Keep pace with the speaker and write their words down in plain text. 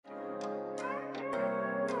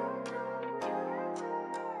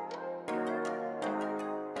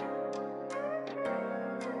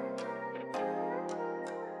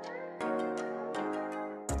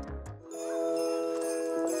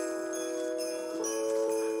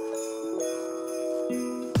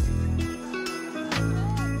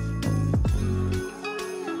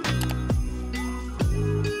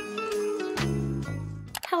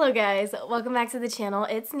Hello guys, welcome back to the channel.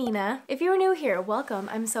 It's Nina. If you are new here, welcome.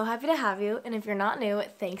 I'm so happy to have you, and if you're not new,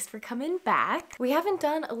 thanks for coming back. We haven't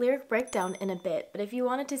done a lyric breakdown in a bit, but if you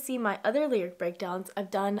wanted to see my other lyric breakdowns,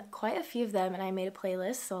 I've done quite a few of them and I made a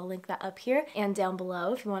playlist, so I'll link that up here and down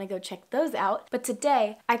below if you want to go check those out. But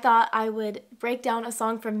today, I thought I would break down a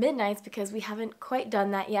song from Midnights because we haven't quite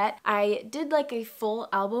done that yet. I did like a full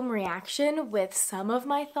album reaction with some of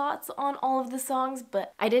my thoughts on all of the songs,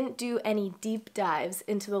 but I didn't do any deep dives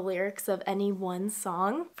into the lyrics of any one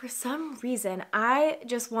song. For some reason, I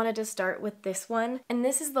just wanted to start with this one, and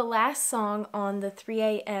this is the last song on the 3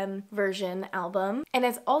 a.m. version album, and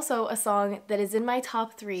it's also a song that is in my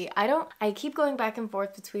top 3. I keep going back and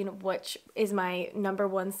forth between which is my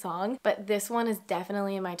 #1 song, but this one is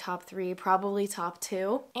definitely in my top 3, probably top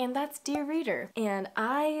 2, and that's Dear Reader. And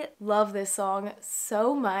I love this song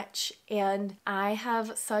so much, and I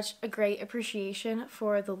have such a great appreciation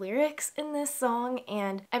for the lyrics in this song,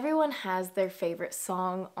 and everyone has their favorite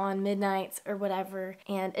song on Midnights or whatever,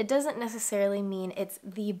 and it doesn't necessarily mean it's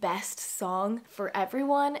the best song for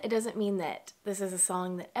everyone. It doesn't mean that this is a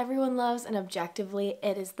song that everyone loves and objectively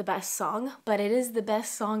it is the best song, but it is the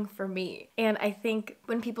best song for me. And I think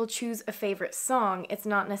when people choose a favorite song, it's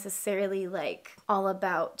not necessarily like all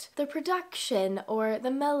about the production or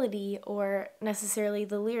the melody or necessarily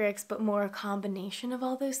the lyrics, but more a combination of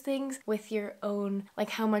all those things with your own,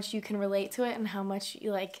 like how much you can relate to it and how much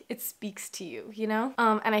you like it speaks to you, you know?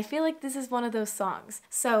 And I feel like this is one of those songs.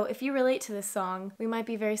 So if you relate to this song, we might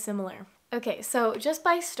be very similar. Okay, so just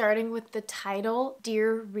by starting with the title,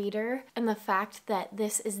 Dear Reader, and the fact that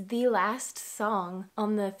this is the last song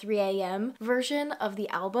on the 3 a.m. version of the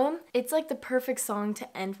album, it's like the perfect song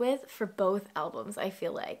to end with for both albums, I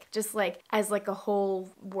feel like. Just like as like a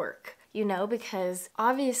whole work. You know, because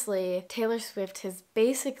obviously Taylor Swift has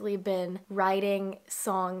basically been writing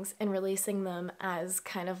songs and releasing them as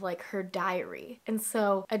kind of like her diary. And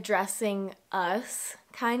so addressing us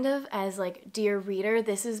kind of as like Dear Reader,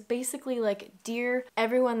 this is basically like dear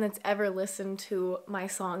everyone that's ever listened to my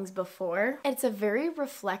songs before. It's a very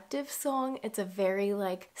reflective song. It's a very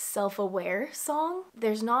like self-aware song.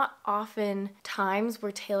 There's not often times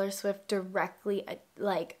where Taylor Swift directly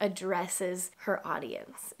like addresses her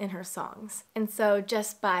audience in her songs. And so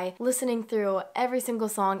just by listening through every single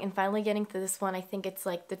song and finally getting to this one, I think it's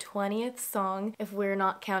like the 20th song if we're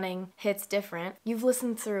not counting Hits Different. You've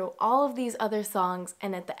listened through all of these other songs,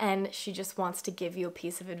 and at the end she just wants to give you a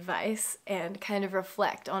piece of advice and kind of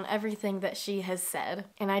reflect on everything that she has said.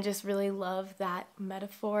 And I just really love that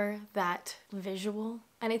metaphor, that visual.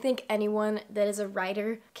 And I think anyone that is a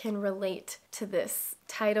writer can relate to this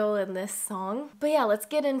title and this song. But yeah, let's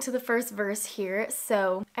get into the first verse here.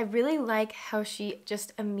 So I really like how she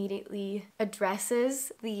just immediately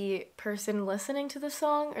addresses the person listening to the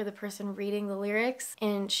song or the person reading the lyrics,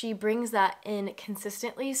 and she brings that in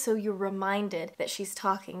consistently so you're reminded that she's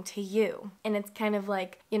talking to you. And it's kind of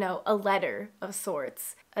like, you know, a letter of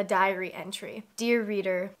sorts. A diary entry. Dear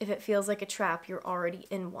reader, if it feels like a trap, you're already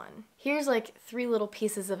in one. Here's like 3 little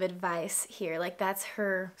pieces of advice here. Like that's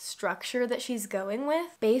her structure that she's going with.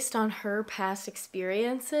 Based on her past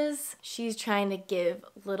experiences, she's trying to give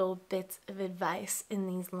little bits of advice in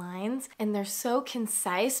these lines. And they're so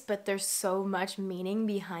concise, but there's so much meaning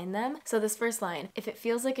behind them. So this first line, if it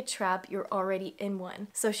feels like a trap, you're already in one.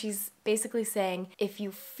 So she's basically saying if you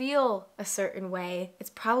feel a certain way, it's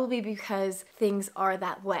probably because things are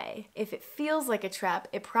that way. If it feels like a trap,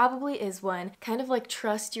 it probably is one. Kind of like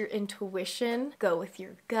trust your intuition, go with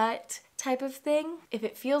your gut type of thing. If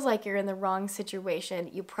it feels like you're in the wrong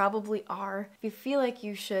situation, you probably are. If you feel like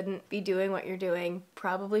you shouldn't be doing what you're doing,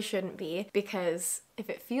 probably shouldn't be, because if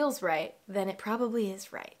it feels right, then it probably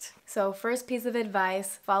is right. So first piece of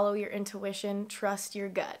advice, follow your intuition, trust your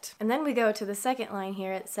gut. And then we go to the second line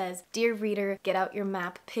here. It says, Dear reader, get out your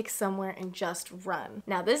map, pick somewhere and just run.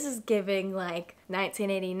 Now this is giving like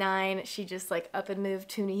 1989. She just like up and moved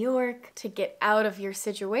to New York. To get out of your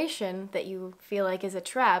situation that you feel like is a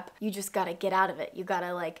trap, you just gotta get out of it. You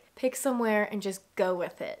gotta like pick somewhere and just go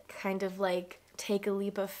with it. Kind of like take a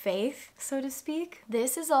leap of faith, so to speak.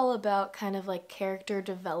 This is all about kind of like character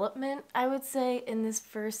development, I would say, in this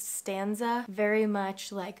first stanza. Very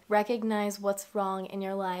much like recognize what's wrong in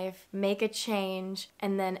your life, make a change,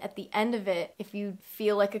 and then at the end of it, if you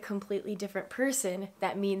feel like a completely different person,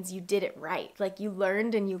 that means you did it right. Like you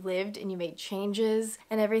learned and you lived and you made changes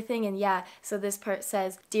and everything. And yeah, so this part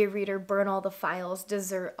says, Dear reader, burn all the files,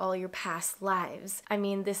 desert all your past lives. I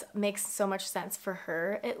mean, this makes so much sense for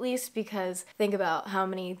her, at least, because think think about how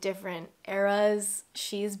many different eras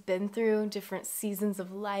she's been through, different seasons of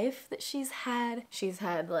life that she's had. She's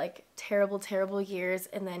had like terrible, terrible years,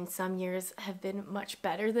 and then some years have been much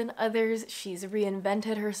better than others. She's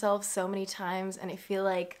reinvented herself so many times, and I feel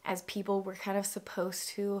like as people, we're kind of supposed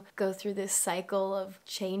to go through this cycle of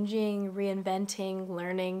changing, reinventing,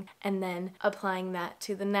 learning, and then applying that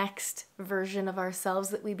to the next version of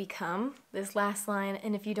ourselves that we become. This last line,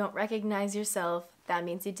 and if you don't recognize yourself, that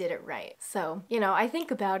means you did it right. So, you know, I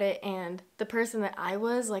think about it, and the person that I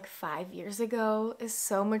was like 5 years ago is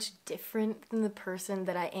so much different than the person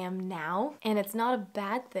that I am now. And it's not a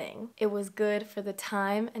bad thing. It was good for the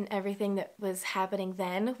time, and everything that was happening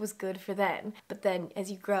then was good for then. But then as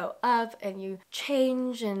you grow up and you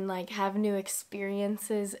change and like have new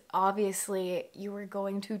experiences, obviously you are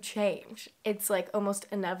going to change. It's like almost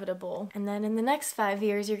inevitable. And then in the next 5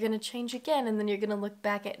 years, you're going to change again, and then you're going to look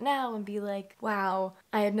back at now and be like, wow,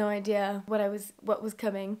 I had no idea what was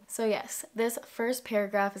coming. So yes, this first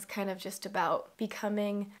paragraph is kind of just about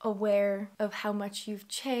becoming aware of how much you've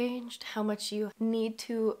changed, how much you need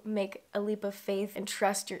to make a leap of faith and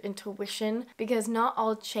trust your intuition, because not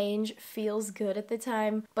all change feels good at the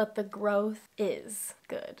time, but the growth is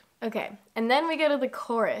good. Okay, and then we go to the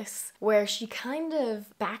chorus where she kind of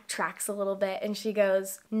backtracks a little bit and she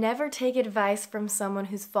goes, never take advice from someone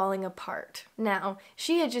who's falling apart. Now,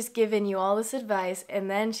 she had just given you all this advice,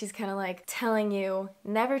 and then she's kind of like telling you,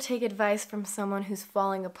 never take advice from someone who's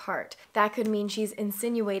falling apart. That could mean she's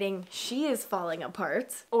insinuating she is falling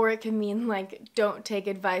apart, or it could mean like, don't take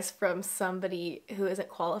advice from somebody who isn't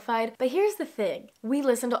qualified. But here's the thing, we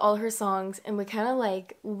listen to all her songs and we kind of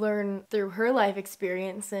like learn through her life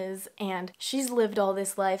experiences, and she's lived all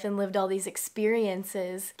this life and lived all these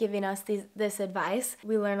experiences giving us this advice.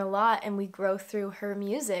 We learn a lot and we grow through her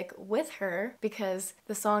music with her, because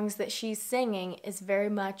the songs that she's singing is very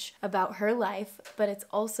much about her life, but it's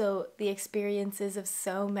also the experiences of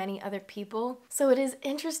so many other people. So it is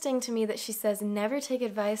interesting to me that she says never take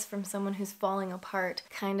advice from someone who's falling apart,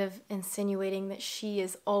 kind of insinuating that she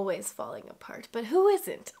is always falling apart. But who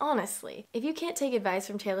isn't, honestly? If you can't take advice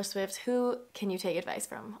from Taylor Swift, who can you take advice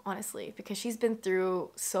from, honestly? Because she's been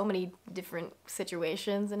through so many different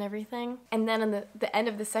situations and everything. And then on the end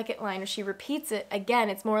of the second line, she repeats it again.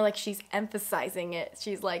 It's more like she's emphasizing it.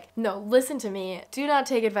 She's like, no, listen to me. Do not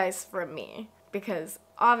take advice from me. Because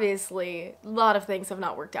obviously, a lot of things have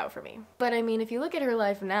not worked out for me. But I mean, if you look at her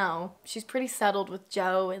life now, she's pretty settled with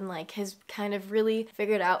Joe and like has kind of really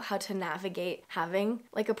figured out how to navigate having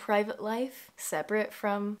like a private life separate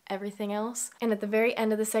from everything else. And at the very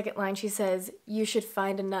end of the second line, she says, you should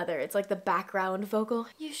find another. It's like the background vocal.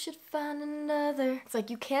 You should find another. It's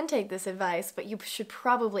like, you can take this advice, but you should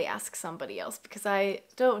probably ask somebody else, because I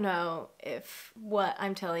don't know if what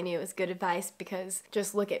I'm telling you is good advice, because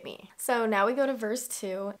just look at me. So now we go to verse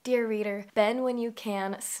 2. Dear reader, bend when you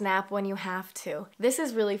can, snap when you have to. This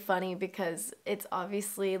is really funny because it's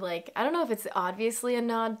obviously like, I don't know if it's obviously a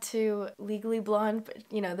nod to Legally Blonde, but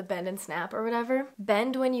you know, the bend and snap or whatever.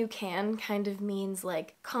 Bend when you can kind of means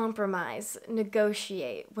like compromise,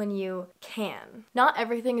 negotiate when you can. Not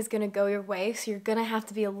everything is gonna go your way, so you're gonna have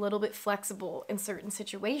to be a little bit flexible in certain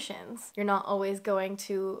situations. You're not always going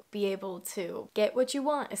to be able to get what you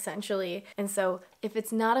want, essentially. And so if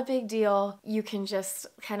it's not a big deal, you can just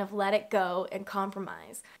kind of let it go and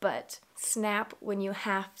compromise. But snap when you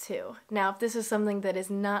have to. Now, if this is something that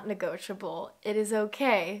is not negotiable, it is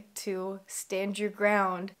okay to stand your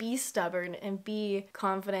ground, be stubborn, and be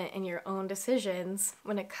confident in your own decisions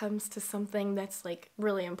when it comes to something that's like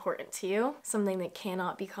really important to you, something that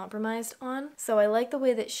cannot be compromised on. So I like the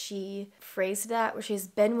way that she phrased that, where she's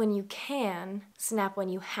bend when you can, snap when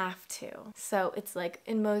you have to. So it's like,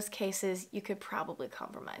 in most cases, you could probably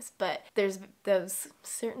compromise, but there's those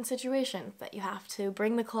certain situations that you have to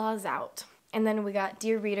bring the claws out. And then we got,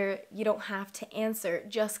 dear reader, you don't have to answer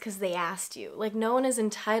just because they asked you. Like, no one is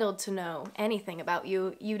entitled to know anything about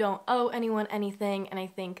you. You don't owe anyone anything. And I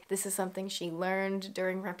think this is something she learned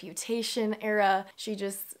during Reputation era. She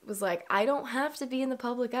just was like, I don't have to be in the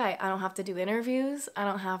public eye. I don't have to do interviews. I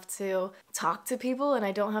don't have to talk to people, and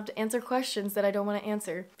I don't have to answer questions that I don't want to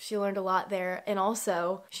answer. She learned a lot there. And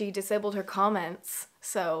also, she disabled her comments,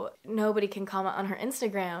 so nobody can comment on her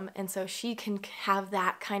Instagram, and so she can have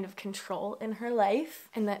that kind of control in her life,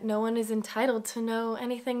 and that no one is entitled to know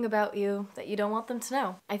anything about you that you don't want them to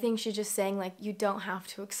know. I think she's just saying, like, you don't have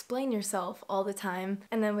to explain yourself all the time.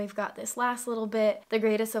 And then we've got this last little bit, the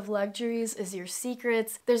greatest of luxuries is your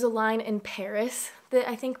secrets. There's a line in Paris that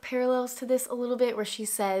I think parallels to this a little bit, where she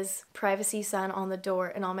says, privacy sign on the door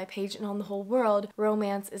and on my page and on the whole world,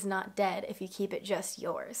 romance is not dead if you keep it just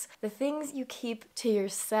yours. The things you keep to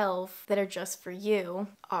yourself that are just for you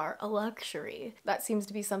are a luxury. That seems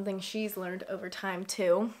to be something she's learned over time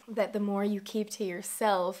too, that the more you keep to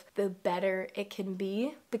yourself, the better it can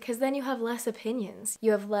be, because then you have less opinions.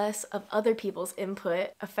 You have less of other people's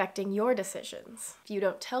input affecting your decisions. If you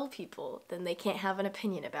don't tell people, then they can't have an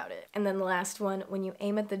opinion about it. And then the last one, when you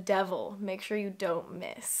aim at the devil, make sure you don't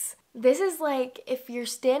miss. This is like, if you're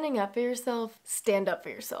standing up for yourself, stand up for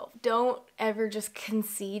yourself. Don't ever just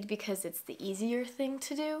concede because it's the easier thing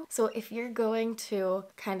to do. So if you're going to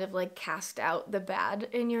kind of like cast out the bad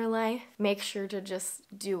in your life, make sure to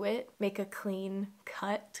just do it. Make a clean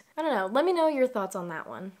cut. I don't know. Let me know your thoughts on that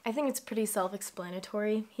one. I think it's pretty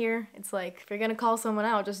self-explanatory here. It's like, if you're gonna call someone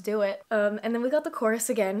out, just do it. And then we got the chorus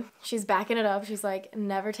again. She's backing it up. She's like,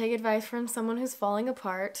 never take advice from someone who's falling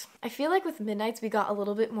apart. I feel like with Midnights, we got a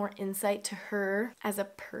little bit more insight to her as a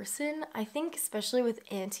person. I think especially with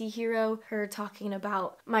Anti-Hero, her talking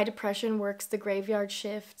about my depression works the graveyard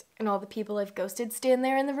shift and all the people I've ghosted stand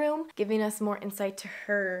there in the room, giving us more insight to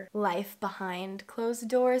her life behind closed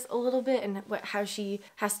doors a little bit and how she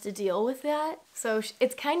has to deal with that. So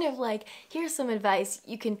it's kind of like, here's some advice,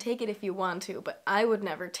 you can take it if you want to, but I would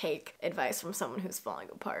never take advice from someone who's falling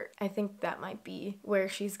apart. I think that might be where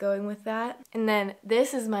she's going with that. And then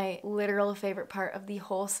this is my literal favorite part of the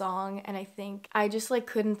whole song, and I think I just like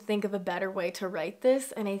couldn't think of a better way to write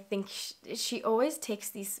this, and I think she always takes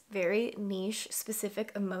these very niche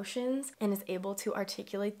specific emotions and is able to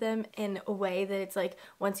articulate them in a way that it's like,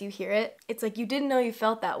 once you hear it, it's like you didn't know you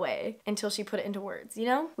felt that way until she put it into words, you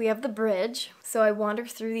know? We have the bridge. So I wander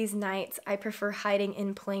through these nights, I prefer hiding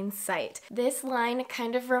in plain sight. This line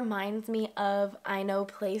kind of reminds me of I Know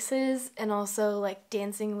Places, and also like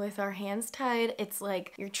Dancing with Our Hands Tied. It's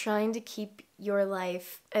like you're trying to keep your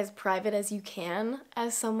life as private as you can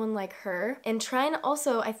as someone like her, and trying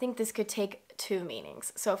also, I think this could take two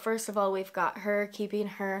meanings. So first of all, we've got her keeping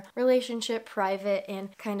her relationship private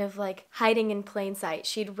and kind of like hiding in plain sight.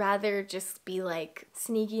 She'd rather just be like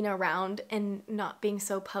sneaking around and not being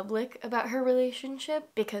so public about her relationship,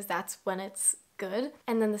 because that's when it's good.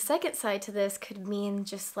 And then the second side to this could mean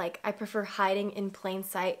just like, I prefer hiding in plain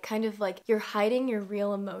sight, kind of like you're hiding your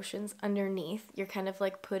real emotions underneath. You're kind of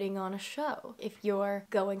like putting on a show. If you're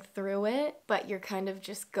going through it, but you're kind of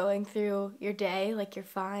just going through your day like you're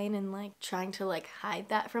fine and like trying to like hide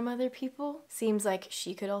that from other people. Seems like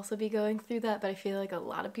she could also be going through that, but I feel like a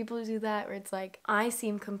lot of people do that, where it's like, I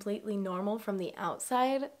seem completely normal from the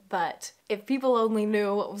outside, but if people only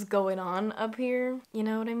knew what was going on up here, you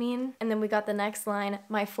know what I mean? And then we got the next line,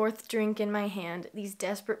 my fourth drink in my hand, these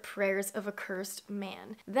desperate prayers of a cursed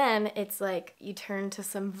man. Then it's like you turn to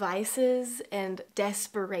some vices and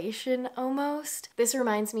desperation almost. This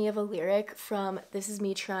reminds me of a lyric from This Is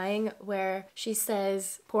Me Trying, where she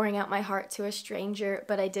says, pouring out my heart to a stranger,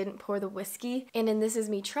 but I didn't pour the whiskey. And in This Is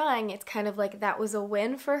Me Trying, it's kind of like that was a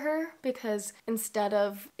win for her, because instead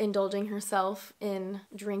of indulging herself in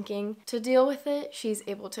drinking to deal with it, she's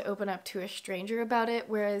able to open up to a stranger about it.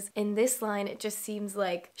 Whereas in this line, it just seems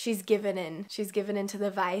like she's given in. She's given into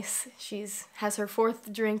the vice. She's has her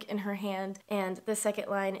fourth drink in her hand. And the second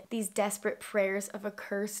line, these desperate prayers of a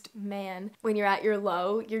cursed man. When you're at your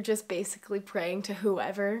low, you're just basically praying to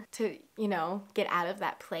whoever to, you know, get out of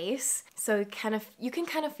that place. So you can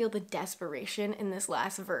kind of feel the desperation in this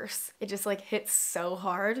last verse. It just like hits so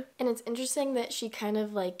hard. And it's interesting that she kind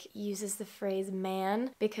of like uses the phrase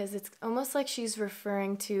man, because it's almost like she's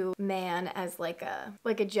referring to man as like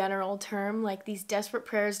a general term, like these desperate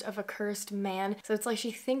prayers of a cursed man. So it's like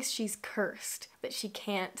she thinks she's cursed, that she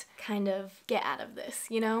can't kind of get out of this,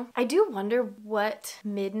 you know? I do wonder what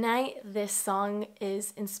midnight this song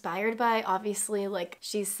is inspired by. Obviously, like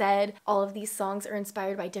she said, all of these songs are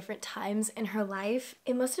inspired by different times in her life.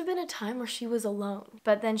 It must have been a time where she was alone.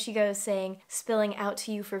 But then she goes saying, spilling out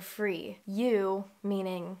to you for free. You,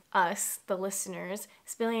 meaning us, the listeners,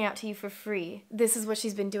 spilling out to you for free. This is what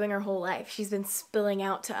she's been doing her whole life. She's been spilling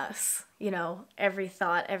out to us, you know, every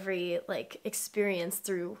thought, every like experience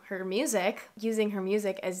through her music, using her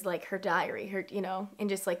music as like her diary, her, you know, and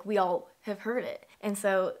just like we all have heard it. And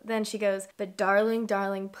so then she goes, but darling,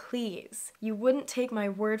 darling, please, you wouldn't take my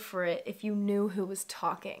word for it if you knew who was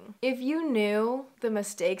talking. If you knew the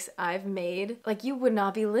mistakes I've made, like you would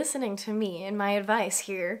not be listening to me and my advice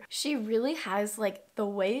here. She really has like the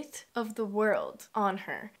weight of the world on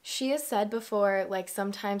her. She has said before, like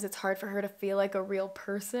sometimes it's hard for her to feel like a real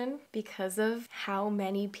person because of how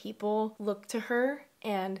many people look to her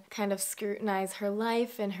and kind of scrutinize her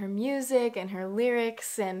life and her music and her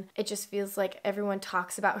lyrics, and it just feels like everyone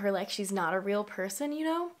talks about her like she's not a real person, you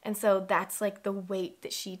know? And so that's like the weight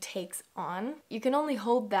that she takes on. You can only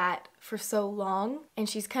hold that for so long, and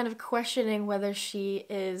she's kind of questioning whether she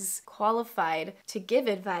is qualified to give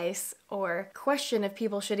advice or question if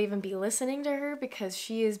people should even be listening to her, because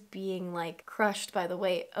she is being like crushed by the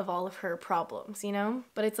weight of all of her problems, you know?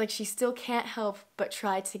 But it's like she still can't help but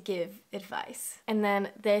try to give advice. And then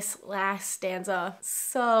this last stanza,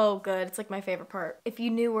 so good. It's like my favorite part. If you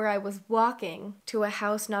knew where I was walking, to a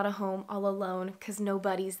house, not a home, all alone, 'cause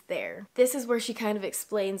nobody's there. This is where she kind of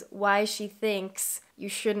explains why she thinks you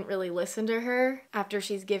shouldn't really listen to her after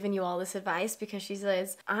she's given you all this advice, because she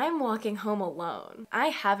says, I'm walking home alone. I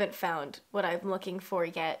haven't found what I'm looking for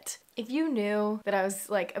yet. If you knew that I was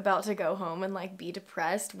like about to go home and like be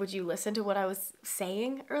depressed, would you listen to what I was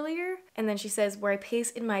saying earlier? And then she says, where I pace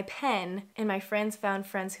in my pen and my friends found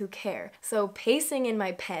friends who care. So pacing in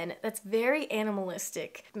my pen, that's very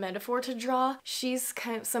animalistic metaphor to draw. She's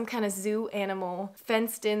kind of some kind of zoo animal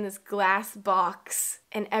fenced in this glass box,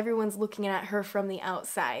 and everyone's looking at her from the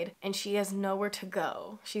outside, and she has nowhere to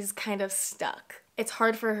go. She's kind of stuck. It's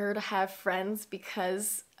hard for her to have friends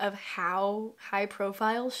because of how high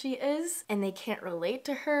profile she is, and they can't relate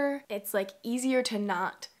to her. It's like easier to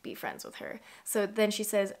not be friends with her. So then she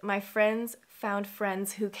says, my friends found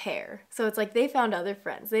friends who care. So it's like they found other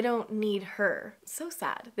friends. They don't need her. So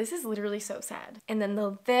sad. This is literally so sad. And then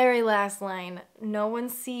the very last line, no one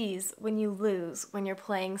sees when you lose when you're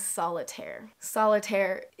playing solitaire.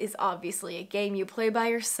 Solitaire is obviously a game you play by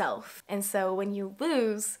yourself. And so when you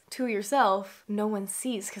lose to yourself, no one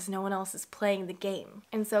sees because no one else is playing the game.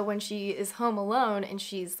 And so when she is home alone and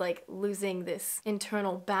she's like losing this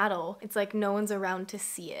internal battle, it's like no one's around to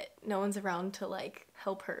see it. No one's around to like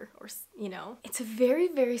help her, or, you know. It's a very,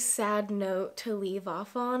 very sad note to leave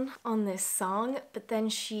off on this song, but then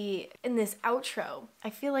she, in this outro, I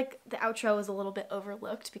feel like the outro is a little bit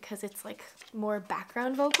overlooked because it's like more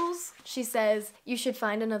background vocals. She says, you should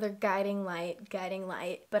find another guiding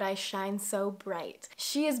light, but I shine so bright.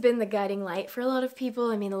 She has been the guiding light for a lot of people.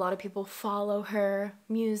 I mean, a lot of people follow her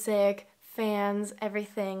music, fans,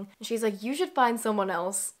 everything. And she's like, you should find someone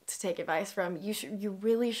else to take advice from. You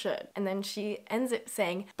really should. And then she ends it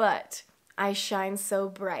saying, but I shine so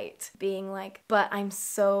bright, being like, but I'm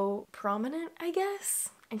so prominent, I guess.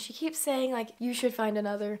 And she keeps saying like, you should find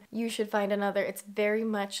another, you should find another. It's very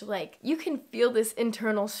much like, you can feel this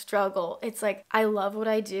internal struggle. It's like, I love what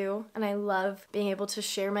I do and I love being able to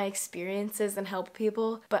share my experiences and help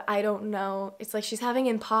people, but I don't know. It's like she's having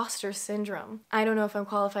imposter syndrome. I don't know if I'm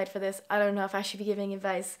qualified for this. I don't know if I should be giving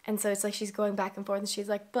advice. And so it's like she's going back and forth and she's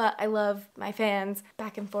like, but I love my fans,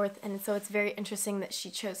 back and forth. And so it's very interesting that she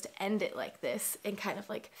chose to end it like this and kind of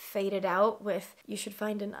like fade it out with, you should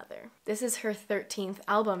find another. This is her 13th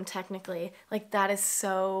album technically. Like, that is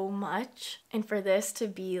so much. And for this to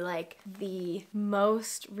be like the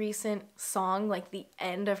most recent song, like the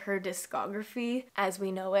end of her discography as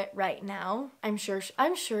we know it right now, I'm sure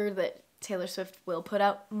that Taylor Swift will put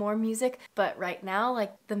out more music, but right now,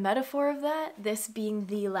 like the metaphor of that, this being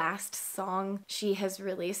the last song she has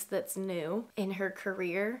released that's new in her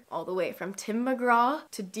career, all the way from Tim McGraw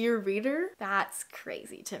to Dear Reader, that's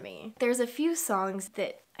crazy to me. There's a few songs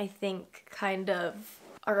that I think kind of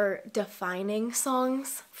are defining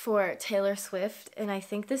songs for Taylor Swift, and I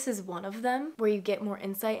think this is one of them where you get more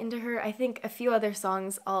insight into her. I think a few other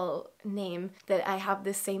songs I'll name that I have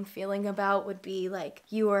this same feeling about would be like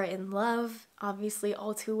You Are in Love, obviously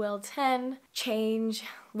All Too Well 10, Change,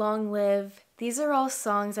 Long Live. These are all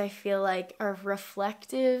songs I feel like are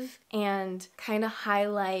reflective and kind of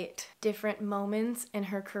highlight different moments in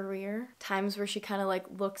her career, times where she kind of like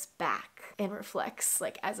looks back and reflects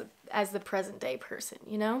like as the present day person,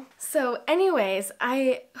 you know? So anyways,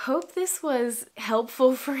 I hope this was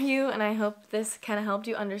helpful for you, and I hope this kind of helped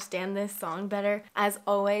you understand this song better. As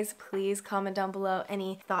always, please comment down below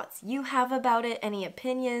any thoughts you have about it, any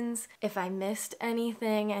opinions, if I missed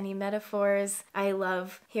anything, any metaphors. I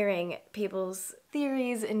love hearing people's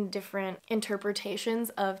theories and different interpretations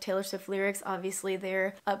of Taylor Swift lyrics. Obviously,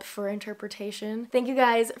 they're up for interpretation. Thank you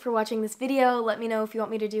guys for watching this video. Let me know if you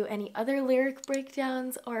want me to do any other lyric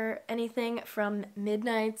breakdowns or anything from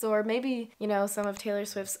Midnights, or maybe, you know, some of Taylor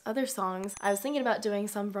Swift's other songs. I was thinking about doing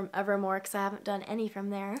some from Evermore because I haven't done any from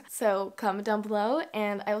there. So comment down below,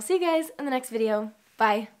 and I will see you guys in the next video.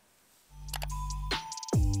 Bye!